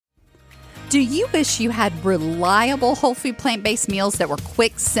Do you wish you had reliable whole food plant-based meals that were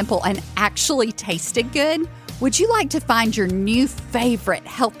quick, simple, and actually tasted good? Would you like to find your new favorite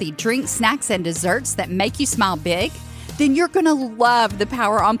healthy drinks, snacks, and desserts that make you smile big? Then you're going to love the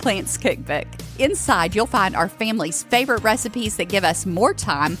Power on Plants cookbook. Inside, you'll find our family's favorite recipes that give us more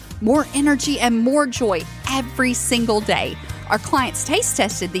time, more energy, and more joy every single day. Our clients taste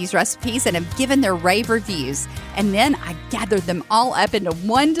tested these recipes and have given their rave reviews. And then I gathered them all up into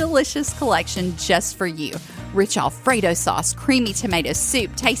one delicious collection just for you. Rich Alfredo sauce, creamy tomato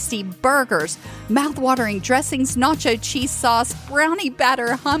soup, tasty burgers, mouth-watering dressings, nacho cheese sauce, brownie batter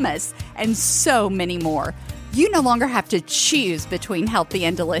hummus, and so many more. You no longer have to choose between healthy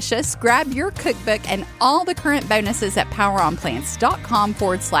and delicious. Grab your cookbook and all the current bonuses at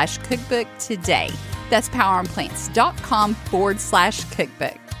poweronplants.com/cookbook today. That's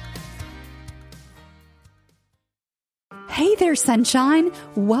poweronplants.com/cookbook. Hey there, sunshine.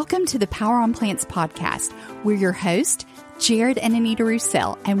 Welcome to the Power on Plants podcast. We're your host, Jared and Anita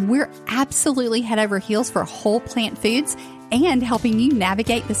Roussel, and we're absolutely head over heels for whole plant foods and helping you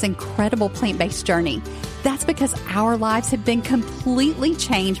navigate this incredible plant-based journey. That's because our lives have been completely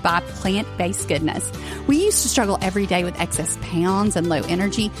changed by plant-based goodness. We used to struggle every day with excess pounds and low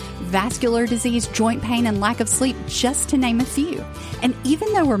energy, vascular disease, joint pain, and lack of sleep, just to name a few. And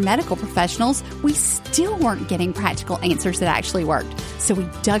even though we're medical professionals, we still weren't getting practical answers that actually worked. So we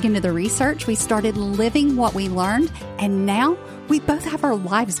dug into the research, we started living what we learned, and now we both have our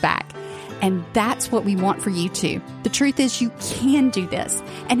lives back. And that's what we want for you too. The truth is you can do this,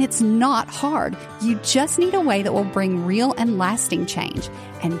 and it's not hard. You just need a way that will bring real and lasting change.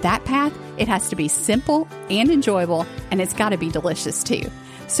 And that path, it has to be simple and enjoyable, and it's got to be delicious too.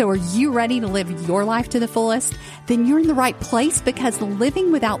 So are you ready to live your life to the fullest? Then you're in the right place, because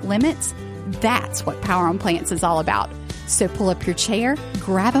living without limits, that's what Power on Plants is all about. So pull up your chair,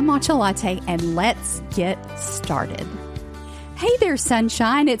 grab a matcha latte, and let's get started. Hey there,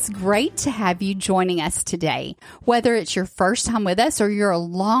 sunshine. It's great to have you joining us today. Whether it's your first time with us or you're a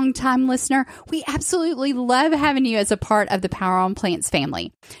long-time listener, we absolutely love having you as a part of the Power on Plants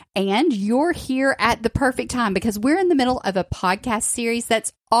family. And you're here at the perfect time, because we're in the middle of a podcast series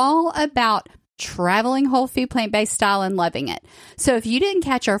that's all about traveling whole food plant-based style and loving it. So if you didn't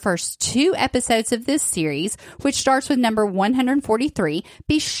catch our first 2 episodes of this series, which starts with number 143,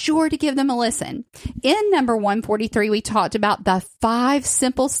 be sure to give them a listen. In number 143, we talked about the 5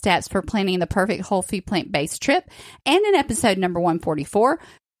 simple steps for planning the perfect whole food plant-based trip. And in episode number 144,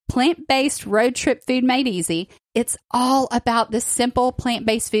 Plant-Based Road Trip Food Made Easy, it's all about the simple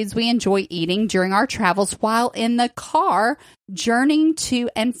plant-based foods we enjoy eating during our travels while in the car, journeying to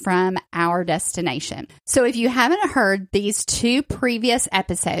and from our destination. So if you haven't heard these 2 previous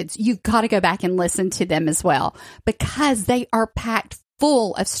episodes, you've got to go back and listen to them as well, because they are packed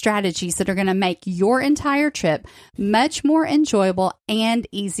full of strategies that are going to make your entire trip much more enjoyable and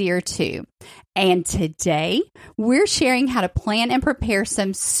easier too. And today, we're sharing how to plan and prepare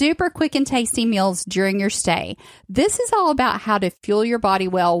some super quick and tasty meals during your stay. This is all about how to fuel your body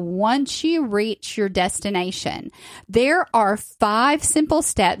well once you reach your destination. There are 5 simple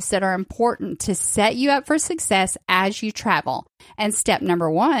steps that are important to set you up for success as you travel. And step number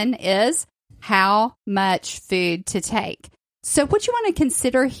 1 is how much food to take. So what you want to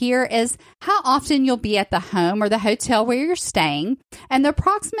consider here is how often you'll be at the home or the hotel where you're staying, and the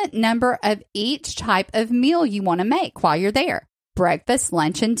approximate number of each type of meal you want to make while you're there. Breakfast,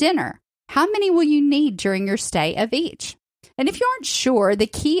 lunch, and dinner. How many will you need during your stay of each? And if you aren't sure, the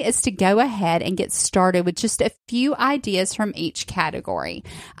key is to go ahead and get started with just a few ideas from each category.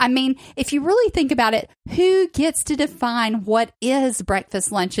 I mean, if you really think about it, who gets to define what is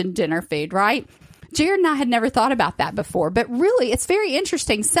breakfast, lunch, and dinner food, right? Jared and I had never thought about that before, but really, it's very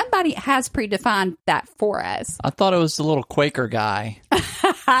interesting. Somebody has predefined that for us. I thought it was the little Quaker guy.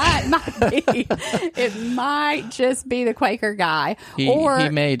 It might be. It might just be the Quaker guy. He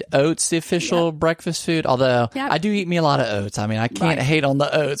made oats the official breakfast food, although I do eat me a lot of oats. I mean, I can't hate on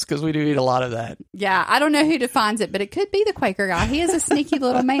the oats because we do eat a lot of that. Yeah, I don't know who defines it, but it could be the Quaker guy. He is a sneaky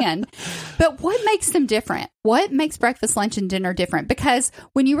little man. But what makes them different? What makes breakfast, lunch, and dinner different? Because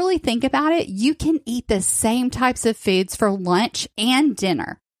when you really think about it, you can eat the same types of foods for lunch and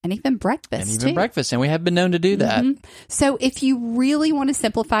dinner. And even breakfast, And we have been known to do that. Mm-hmm. So if you really want to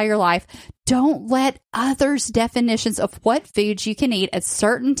simplify your life, don't let others' definitions of what foods you can eat at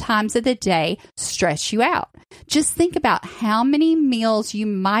certain times of the day stress you out. Just think about how many meals you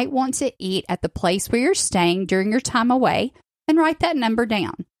might want to eat at the place where you're staying during your time away, and write that number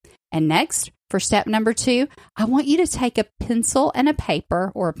down. And next, for step number 2, I want you to take a pencil and a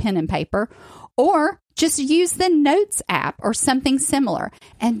paper, or a pen and paper, or Just use the Notes app or something similar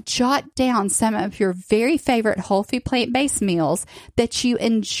and jot down some of your very favorite whole food plant-based meals that you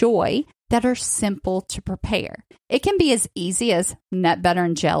enjoy that are simple to prepare. It can be as easy as nut butter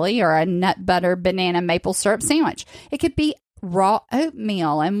and jelly or a nut butter banana maple syrup sandwich. It could be raw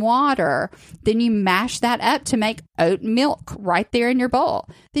oatmeal and water. Then you mash that up to make oat milk right there in your bowl.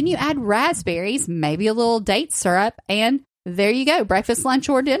 Then you add raspberries, maybe a little date syrup, and there you go. Breakfast, lunch,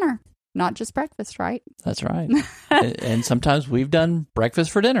 or dinner. Not just breakfast, right? That's right. And sometimes we've done breakfast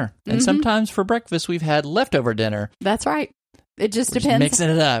for dinner. And sometimes for breakfast, we've had leftover dinner. That's right. It just depends. Mixing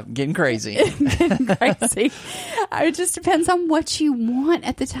it up, getting crazy. It just depends on what you want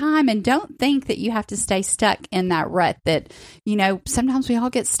at the time. And don't think that you have to stay stuck in that rut that, sometimes we all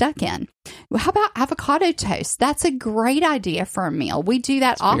get stuck in. How about avocado toast? That's a great idea for a meal. We do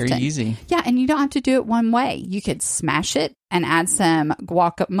that often. Very easy. Yeah, and you don't have to do it one way. You could smash it and add some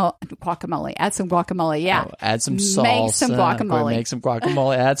guacamole. Add some guacamole, yeah. Oh, add some salsa. Make some guacamole. Make some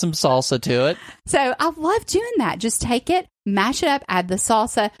guacamole. Add some salsa to it. So I love doing that. Just take it, mash it up, add the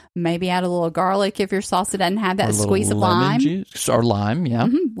salsa, maybe add a little garlic if your salsa doesn't have that. Squeeze of lime. Juice or lime, yeah.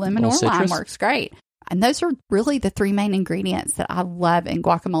 Lemon or lime works great. And those are really the three main ingredients that I love in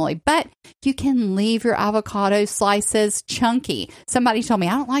guacamole. But you can leave your avocado slices chunky. Somebody told me,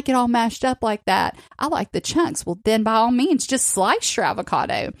 I don't like it all mashed up like that. I like the chunks. Well, then by all means, just slice your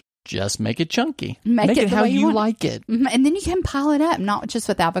avocado. Just make it chunky. Make it how you like it. And then you can pile it up, not just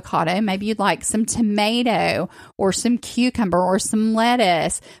with avocado. Maybe you'd like some tomato or some cucumber or some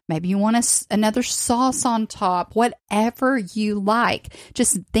lettuce. Maybe you want another sauce on top, whatever you like.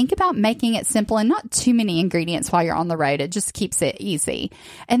 Just think about making it simple and not too many ingredients while you're on the road. It just keeps it easy.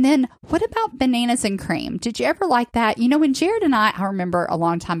 And then what about bananas and cream? Did you ever like that? When Jared and I remember a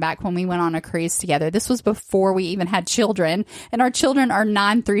long time back when we went on a cruise together. This was before we even had children. And our children are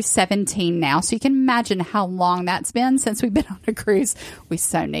 9 through 17 now. So you can imagine how long that's been since we've been on a cruise. We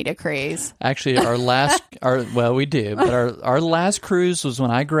so need a cruise. Actually, we do. But our last cruise was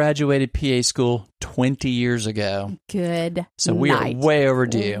when I graduated PA school 20 years ago. Good. So we are way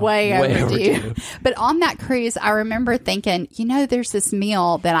overdue. Way overdue. But on that cruise, I remember thinking, there's this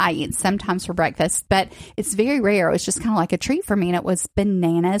meal that I eat sometimes for breakfast, but it's very rare. It was just kind of like a treat for me. And it was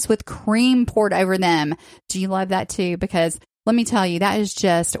bananas with cream poured over them. Do you love that too? Because let me tell you, that is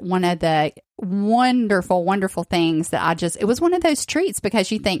just one of the wonderful, wonderful things that it was one of those treats because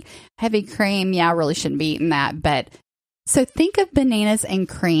you think heavy cream, I really shouldn't be eating that. But so think of bananas and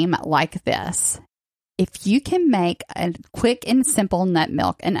cream like this. If you can make a quick and simple nut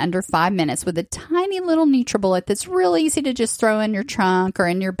milk in under 5 minutes with a tiny little NutriBullet that's real easy to just throw in your trunk or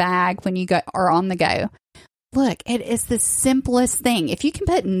in your bag when you go or on the go. Look, it is the simplest thing. If you can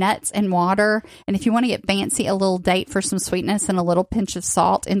put nuts and water, and if you want to get fancy, a little date for some sweetness and a little pinch of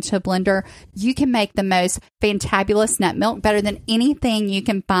salt into a blender, you can make the most fantabulous nut milk better than anything you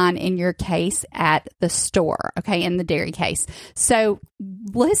can find in your case at the store, okay, in the dairy case. So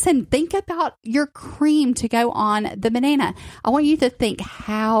listen, think about your cream to go on the banana. I want you to think,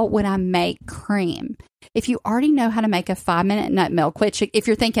 how would I make cream? If you already know how to make a 5-minute nut milk, which if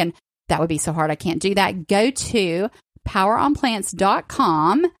you're thinking, that would be so hard, I can't do that, go to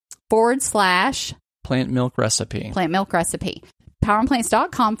poweronplants.com / plant milk recipe.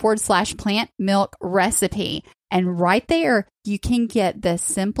 poweronplants.com / plant milk recipe. And right there, you can get the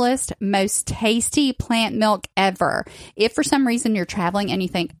simplest, most tasty plant milk ever. If for some reason you're traveling and you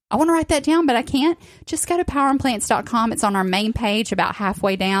think, I want to write that down, but I can't, just go to poweronplants.com. It's on our main page about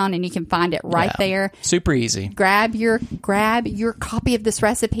halfway down, and you can find it right there. Super easy. Grab your copy of this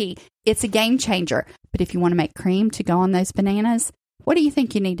recipe. It's a game changer. But if you want to make cream to go on those bananas, what do you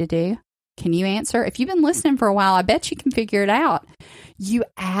think you need to do? Can you answer? If you've been listening for a while, I bet you can figure it out. You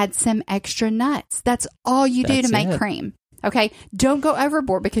add some extra nuts. That's all you do to make cream. Okay, don't go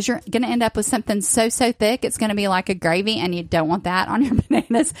overboard because you're going to end up with something so thick it's going to be like a gravy, and you don't want that on your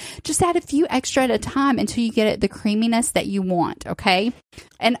bananas. Just add a few extra at a time until you get the creaminess that you want, okay?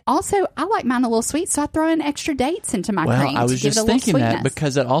 And also, I like mine a little sweet, so I throw in extra dates into my cream. I was just thinking that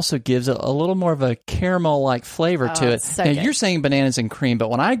because it also gives it a little more of a caramel-like flavor to it. So now, you're saying bananas and cream, but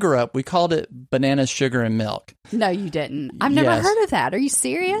when I grew up, we called it bananas, sugar, and milk. No, you didn't. I've never heard of that. Are you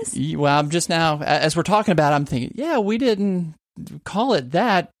serious? Well, I'm just now, as we're talking about it, I'm thinking, we didn't call it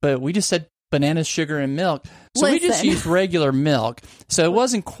that, but we just said bananas, sugar, and milk. So we just used regular milk. So it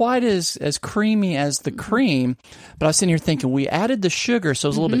wasn't quite as creamy as the cream, but I was sitting here thinking we added the sugar, so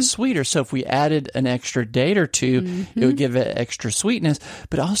it was a little bit sweeter. So if we added an extra date or two, it would give it extra sweetness,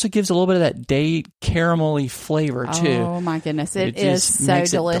 but it also gives a little bit of that date caramelly flavor too. Oh my goodness. It is so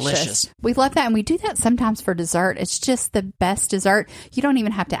delicious. We love that. And we do that sometimes for dessert. It's just the best dessert. You don't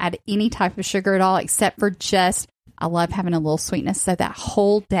even have to add any type of sugar at all, except for just, I love having a little sweetness. So that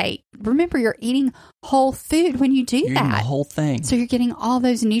whole date, remember, you're eating whole food when you do you're that. Eating the whole thing. So you're getting all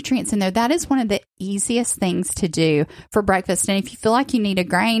those nutrients in there. That is one of the easiest things to do for breakfast. And if you feel like you need a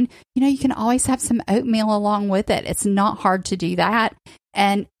grain, you can always have some oatmeal along with it. It's not hard to do that.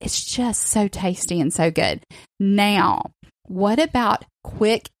 And it's just so tasty and so good. Now, what about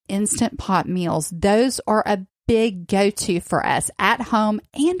quick Instant Pot meals? Those are a big go-to for us at home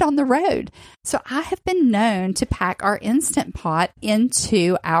and on the road. So I have been known to pack our Instant Pot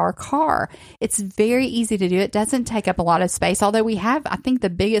into our car. It's very easy to do. It doesn't take up a lot of space, although we have, I think, the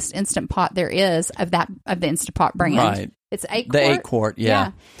biggest Instant Pot there is of the Instant Pot brand. Right. It's 8 quart. The 8 quart,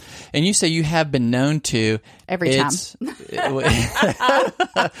 yeah. And you say you have been known to. Every time.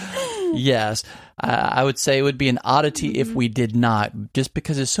 Yes. I would say it would be an oddity if we did not, just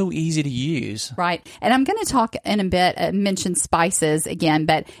because it's so easy to use. Right. And I'm going to talk in a bit, mention spices again,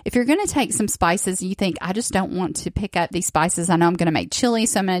 but if you're going to take some spices, you think, I just don't want to pick up these spices. I know I'm going to make chili,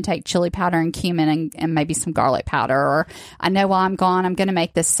 so I'm going to take chili powder and cumin and maybe some garlic powder. Or I know while I'm gone, I'm going to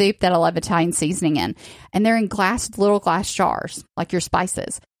make this soup that I love Italian seasoning in. And they're in little glass jars, like your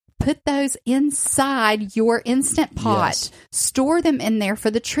spices. Put those inside your Instant Pot. Yes. Store them in there for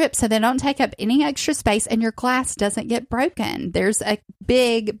the trip so they don't take up any extra space and your glass doesn't get broken. There's a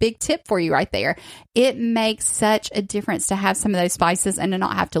big, big tip for you right there. It makes such a difference to have some of those spices and to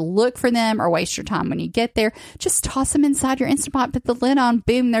not have to look for them or waste your time when you get there. Just toss them inside your Instant Pot, put the lid on,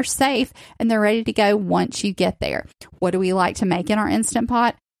 boom, they're safe and they're ready to go once you get there. What do we like to make in our Instant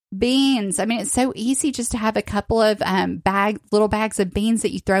Pot? Beans. I mean, it's so easy just to have a couple of little bags of beans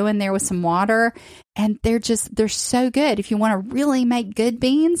that you throw in there with some water, and they're so good. If you want to really make good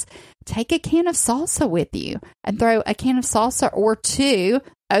beans, take a can of salsa with you and throw a can of salsa or two,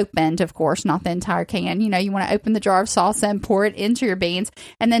 opened, of course, not the entire can. You want to open the jar of salsa and pour it into your beans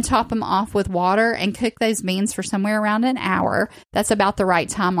and then top them off with water and cook those beans for somewhere around an hour. That's about the right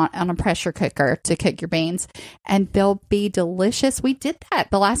time on a pressure cooker to cook your beans, and they'll be delicious. We did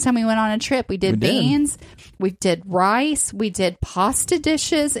that the last time we went on a trip. We did beans, we did rice, we did pasta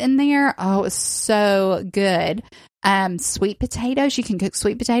dishes in there. Oh, it was so good. Sweet potatoes. You can cook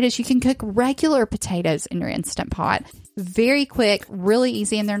sweet potatoes. You can cook regular potatoes in your Instant Pot. Very quick, really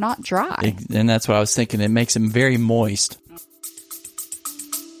easy, and they're not dry. And that's what I was thinking. It makes them very moist.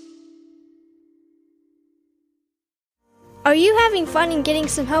 Are you having fun and getting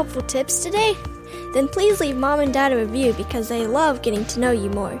some helpful tips today? Then please leave Mom and Dad a review because they love getting to know you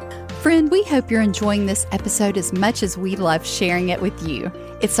more. Friend, we hope you're enjoying this episode as much as we love sharing it with you.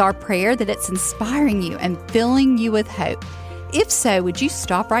 It's our prayer that it's inspiring you and filling you with hope. If so, would you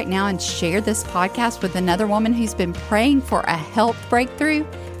stop right now and share this podcast with another woman who's been praying for a health breakthrough?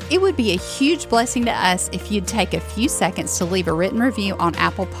 It would be a huge blessing to us if you'd take a few seconds to leave a written review on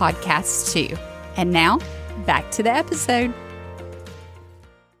Apple Podcasts too. And now, back to the episode.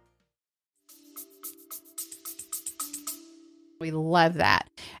 We love that.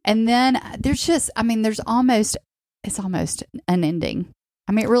 And then it's almost unending.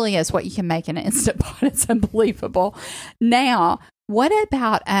 I mean, it really is what you can make in an Instant Pot. It's unbelievable. Now, what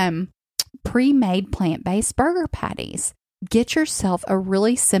about pre-made plant-based burger patties? Get yourself a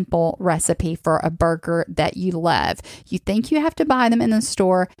really simple recipe for a burger that you love. You think you have to buy them in the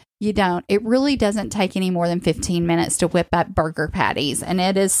store. You don't. It really doesn't take any more than 15 minutes to whip up burger patties, and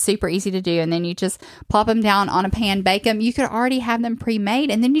it is super easy to do. And then you just plop them down on a pan, bake them. You could already have them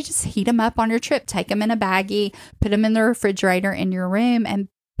pre-made, and then you just heat them up on your trip. Take them in a baggie, put them in the refrigerator in your room, and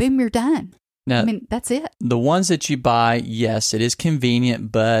boom, you're done. Now, that's it. The ones that you buy, yes, it is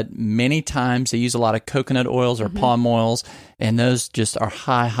convenient, but many times they use a lot of coconut oils or palm oils, and those just are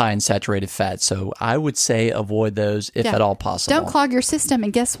high in saturated fat. So I would say avoid those if at all possible. Don't clog your system.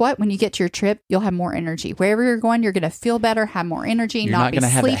 And guess what? When you get to your trip, you'll have more energy. Wherever you're going, you're going to feel better, have more energy, you're not going to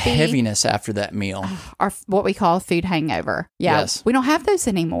have sleepy. a heaviness after that meal. Or what we call a food hangover. Yeah, yes. We don't have those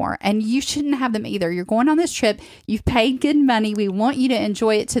anymore. And you shouldn't have them either. You're going on this trip. You've paid good money. We want you to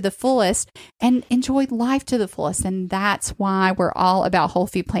enjoy it to the fullest and enjoy life to the fullest. And that's why we're all about whole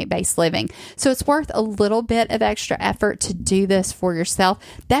food, plant-based living. So it's worth a little bit of extra effort to do this for yourself.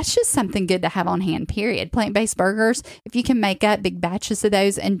 That's just something good to have on hand, period. Plant-based burgers, if you can make up big batches of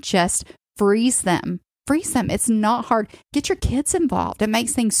those and just freeze them freeze them. It's not hard. Get your kids involved. It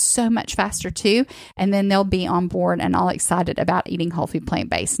makes things so much faster too. And then they'll be on board and all excited about eating whole food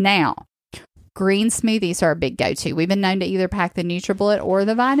plant-based. Now, green smoothies are a big go-to. We've been known to either pack the NutriBullet or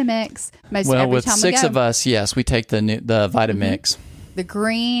the Vitamix. With 6 of us, yes, we take the Vitamix. The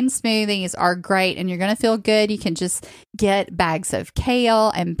green smoothies are great, and you're going to feel good. You can just get bags of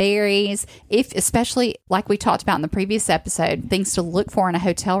kale and berries, especially like we talked about in the previous episode, things to look for in a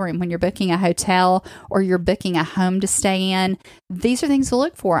hotel room when you're booking a hotel or you're booking a home to stay in. These are things to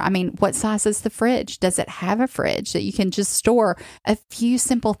look for. I mean, what size is the fridge? Does it have a fridge that you can just store a few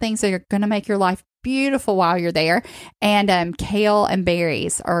simple things that are going to make your life beautiful while you're there? And kale and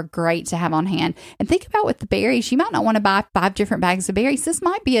berries are great to have on hand. And think about with the berries, you might not want to buy 5 different bags of berries. This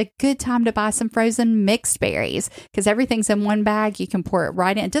might be a good time to buy some frozen mixed berries because everything's in one bag. You can pour it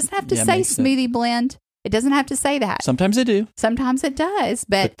right in. It doesn't have to say smoothie blend. It doesn't have to say that. Sometimes they do. Sometimes it does,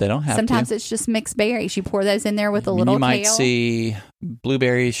 but they don't have sometimes to. It's just mixed berries. You pour those in there with a little kale. You might see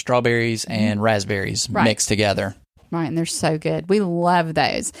blueberries, strawberries, and raspberries mixed together. Right, and they're so good. We love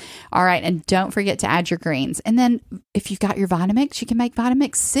those. All right, and don't forget to add your greens. And then if you've got your Vitamix, you can make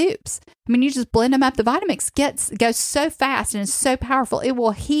Vitamix soups. I mean, you just blend them up. The Vitamix goes so fast and is so powerful. It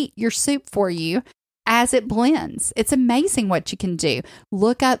will heat your soup for you as it blends. It's amazing what you can do.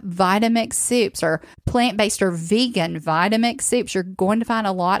 Look up Vitamix soups or plant-based or vegan Vitamix soups. You're going to find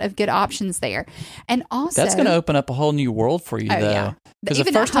a lot of good options there. And also, that's going to open up a whole new world for you, though. Because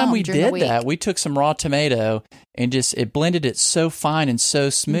the first time we did that, we took some raw tomato and it blended it so fine and so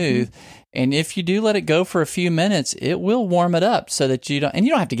smooth. And if you do let it go for a few minutes, it will warm it up so that you don't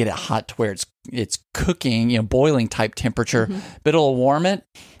have to get it hot to where it's cooking, boiling type temperature, but it'll warm it.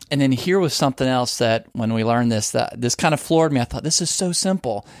 And then here was something else that when we learned this kind of floored me. I thought, this is so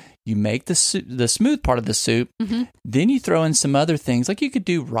simple. You make the smooth part of the soup, then you throw in some other things, like you could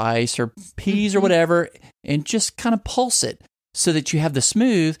do rice or peas or whatever, and just kind of pulse it so that you have the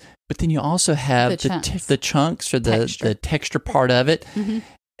smooth, but then you also have the chunks or the texture part of it. And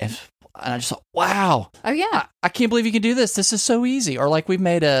I just thought, wow. Oh, yeah. I can't believe you can do this. This is so easy. Or like we've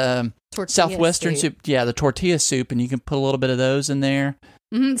made a Southwestern soup. Yeah, the tortilla soup, and you can put a little bit of those in there.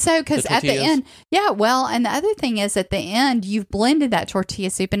 So, because at the end, and the other thing is at the end, you've blended that tortilla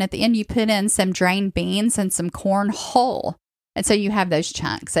soup, and at the end, you put in some drained beans and some corn whole. And so you have those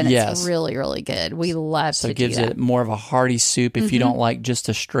chunks, and it's really, really good. We love to do that. So it gives it more of a hearty soup if you don't like just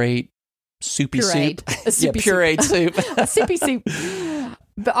a straight soupy pureed. Soup. Pureed soup. A soupy soup.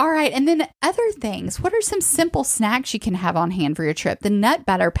 But all right, and then other things. What are some simple snacks you can have on hand for your trip? The nut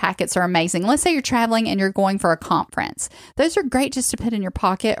butter packets are amazing. Let's say you're traveling and you're going for a conference. Those are great just to put in your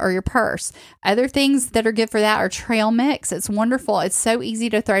pocket or your purse. Other things that are good for that are trail mix. It's wonderful. It's so easy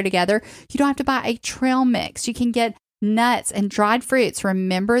to throw together. You don't have to buy a trail mix. You can get nuts and dried fruits.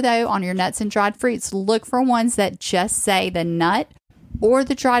 Remember, though, on your nuts and dried fruits, look for ones that just say the nut or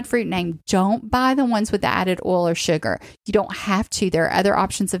the dried fruit name. Don't buy the ones with the added oil or sugar. You don't have to. There are other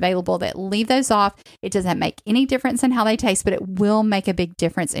options available that leave those off. It doesn't make any difference in how they taste, but it will make a big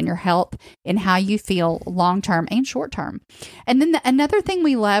difference in your health, in how you feel long-term and short-term. And then another thing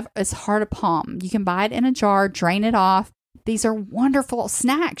we love is Heart of Palm. You can buy it in a jar, drain it off. These are wonderful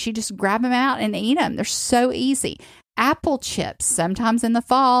snacks. You just grab them out and eat them. They're so easy. Apple chips, sometimes in the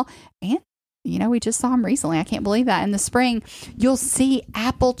fall, and we just saw them recently. I can't believe that. In the spring, you'll see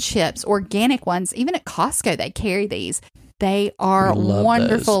apple chips, organic ones. Even at Costco, they carry these. They are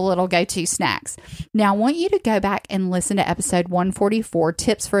wonderful little go-to snacks. Now, I want you to go back and listen to episode 144,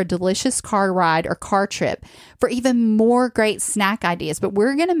 Tips for a Delicious Car Ride or Car Trip, for even more great snack ideas. But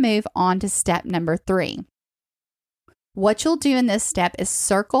we're going to move on to step number 3. What you'll do in this step is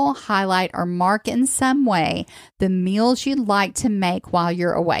circle, highlight, or mark in some way the meals you'd like to make while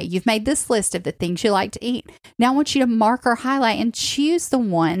you're away. You've made this list of the things you like to eat. Now I want you to mark or highlight and choose the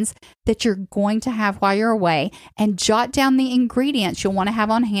ones that you're going to have while you're away, and jot down the ingredients you'll want to have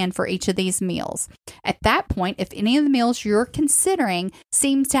on hand for each of these meals. At that point, if any of the meals you're considering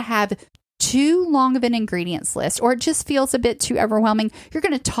seems to have too long of an ingredients list, or it just feels a bit too overwhelming, you're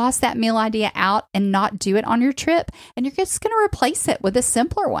going to toss that meal idea out and not do it on your trip, and you're just going to replace it with a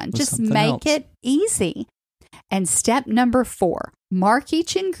simpler one. Just make it easy. And step number 4, mark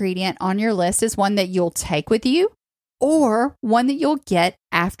each ingredient on your list as one that you'll take with you or one that you'll get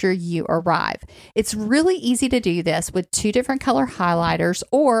after you arrive. It's really easy to do this with 2 different color highlighters,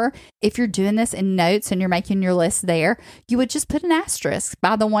 or if you're doing this in notes and you're making your list there, you would just put an asterisk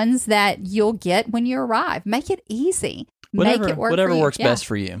by the ones that you'll get when you arrive. Make it easy. make it work whatever for you. works best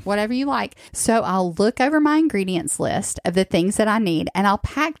for you. Whatever you like. So I'll look over my ingredients list of the things that I need, and I'll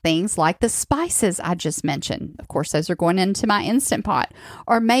pack things like the spices I just mentioned. Of course, those are going into my Instant Pot.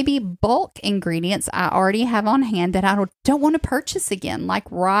 Or maybe bulk ingredients I already have on hand that I don't want to purchase again, like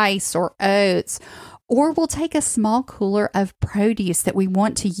rice or oats. Or we'll take a small cooler of produce that we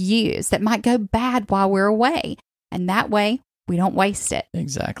want to use that might go bad while we're away. And that way, we don't waste it.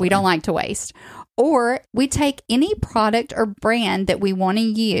 Exactly. We don't like to waste. Or we take any product or brand that we want to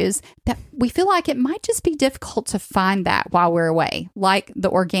use that we feel like it might just be difficult to find that while we're away, like the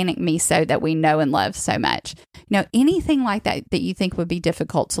organic miso that we know and love so much. Anything like that that you think would be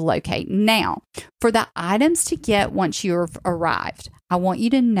difficult to locate. Now, for the items to get once you've arrived, I want you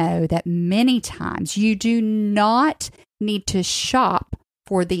to know that many times you do not need to shop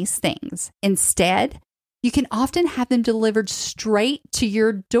for these things. Instead, you can often have them delivered straight to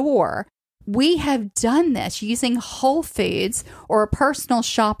your door. We have done this using Whole Foods or a personal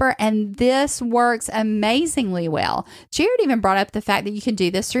shopper, and this works amazingly well. Jared even brought up the fact that you can do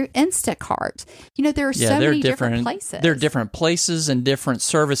this through Instacart. There are so many different places. There are different places and different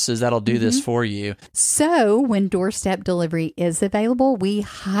services that'll do this for you. So when doorstep delivery is available, we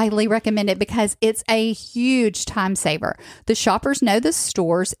highly recommend it because it's a huge time saver. The shoppers know the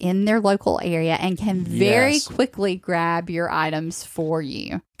stores in their local area and can very quickly grab your items for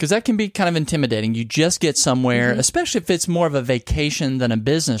you. Because that can be kind of intimidating. You just get somewhere, especially if it's more of a vacation than a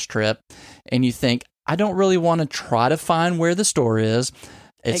business trip, and you think, I don't really want to try to find where the store is.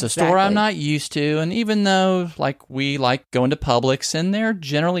 It's a store I'm not used to. And even though we like going to Publix, and they're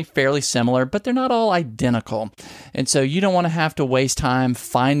generally fairly similar, but they're not all identical. And so you don't want to have to waste time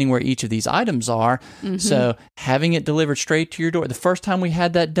finding where each of these items are. So having it delivered straight to your door. The first time we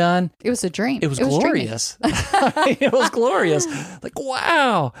had that done, it was a dream. It was glorious. It was glorious.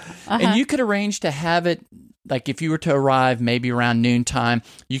 Wow. And you could arrange to have it. Like if you were to arrive maybe around noontime,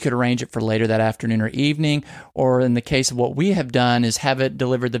 you could arrange it for later that afternoon or evening. Or in the case of what we have done is have it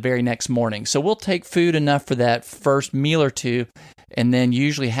delivered the very next morning. So we'll take food enough for that first meal or two, and then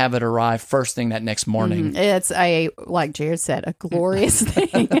usually have it arrive first thing that next morning. It's like Jared said, a glorious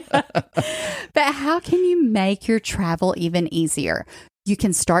thing. But how can you make your travel even easier? You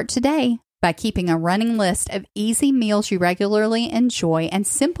can start today by keeping a running list of easy meals you regularly enjoy and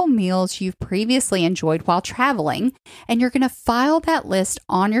simple meals you've previously enjoyed while traveling. And you're going to file that list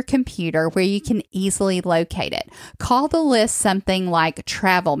on your computer where you can easily locate it. Call the list something like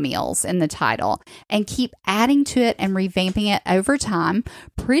travel meals in the title and keep adding to it and revamping it over time.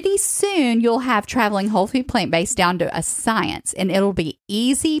 Pretty soon you'll have Traveling Whole Food Plant-Based down to a science, and it'll be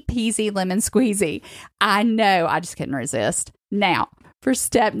easy peasy lemon squeezy. I know, I just couldn't resist. Now, for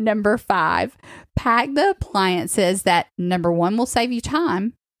step number 5, pack the appliances that, number 1, will save you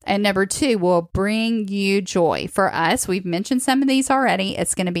time, and number 2, will bring you joy. For us, we've mentioned some of these already.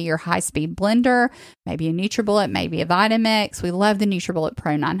 It's going to be your high-speed blender, maybe a NutriBullet, maybe a Vitamix. We love the NutriBullet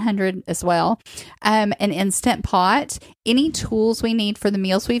Pro 900 as well. An Instant Pot, any tools we need for the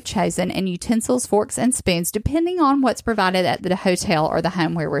meals we've chosen, and utensils, forks, and spoons, depending on what's provided at the hotel or the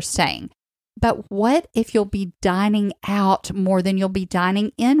home where we're staying. But what if you'll be dining out more than you'll be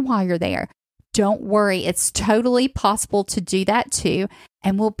dining in while you're there? Don't worry, it's totally possible to do that too.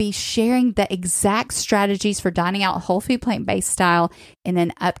 And we'll be sharing the exact strategies for dining out whole food plant-based style in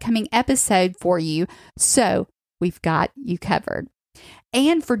an upcoming episode for you. So we've got you covered.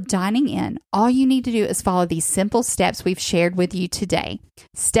 And for dining in, all you need to do is follow these simple steps we've shared with you today.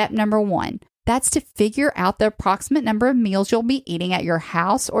 Step number 1. That's to figure out the approximate number of meals you'll be eating at your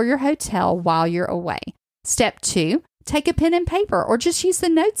house or your hotel while you're away. Step 2, take a pen and paper or just use the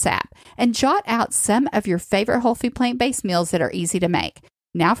Notes app and jot out some of your favorite whole food plant-based meals that are easy to make.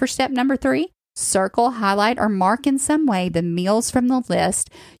 Now for step number 3, circle, highlight, or mark in some way the meals from the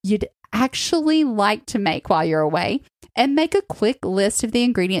list you'd actually like to make while you're away, and make a quick list of the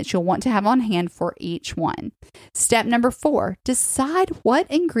ingredients you'll want to have on hand for each one. Step number 4, decide what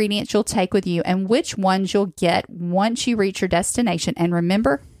ingredients you'll take with you and which ones you'll get once you reach your destination. And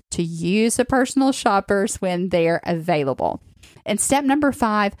remember to use the personal shoppers when they're available. And step number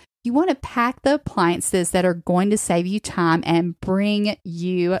 5, you want to pack the appliances that are going to save you time and bring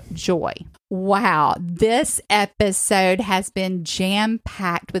you joy. Wow, this episode has been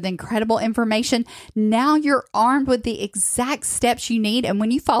jam-packed with incredible information. Now you're armed with the exact steps you need, and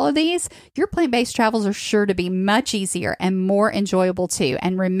when you follow these, your plant-based travels are sure to be much easier and more enjoyable too.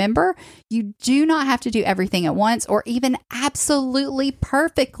 And remember, you do not have to do everything at once or even absolutely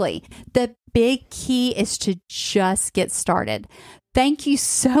perfectly. The big key is to just get started. Thank you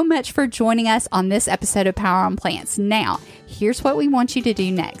so much for joining us on this episode of Power on Plants. Now, here's what we want you to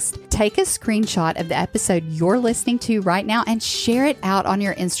do next. Take a screenshot of the episode you're listening to right now and share it out on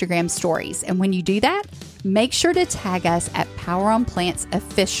your Instagram stories. And when you do that, make sure to tag us at Power on Plants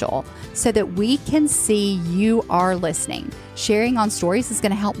Official so that we can see you are listening. Sharing on stories is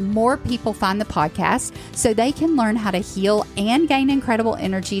going to help more people find the podcast so they can learn how to heal and gain incredible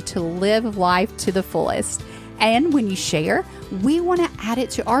energy to live life to the fullest. And when you share, we want to add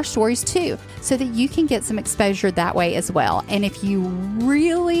it to our stories too, so that you can get some exposure that way as well. And if you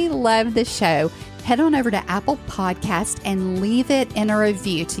really love the show, head on over to Apple Podcast and leave it in a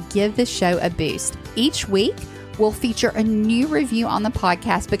review to give the show a boost. Each week, we'll feature a new review on the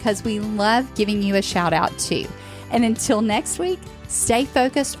podcast because we love giving you a shout out too. And until next week, stay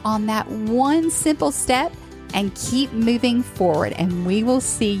focused on that one simple step and keep moving forward. And we will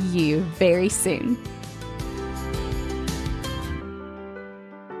see you very soon.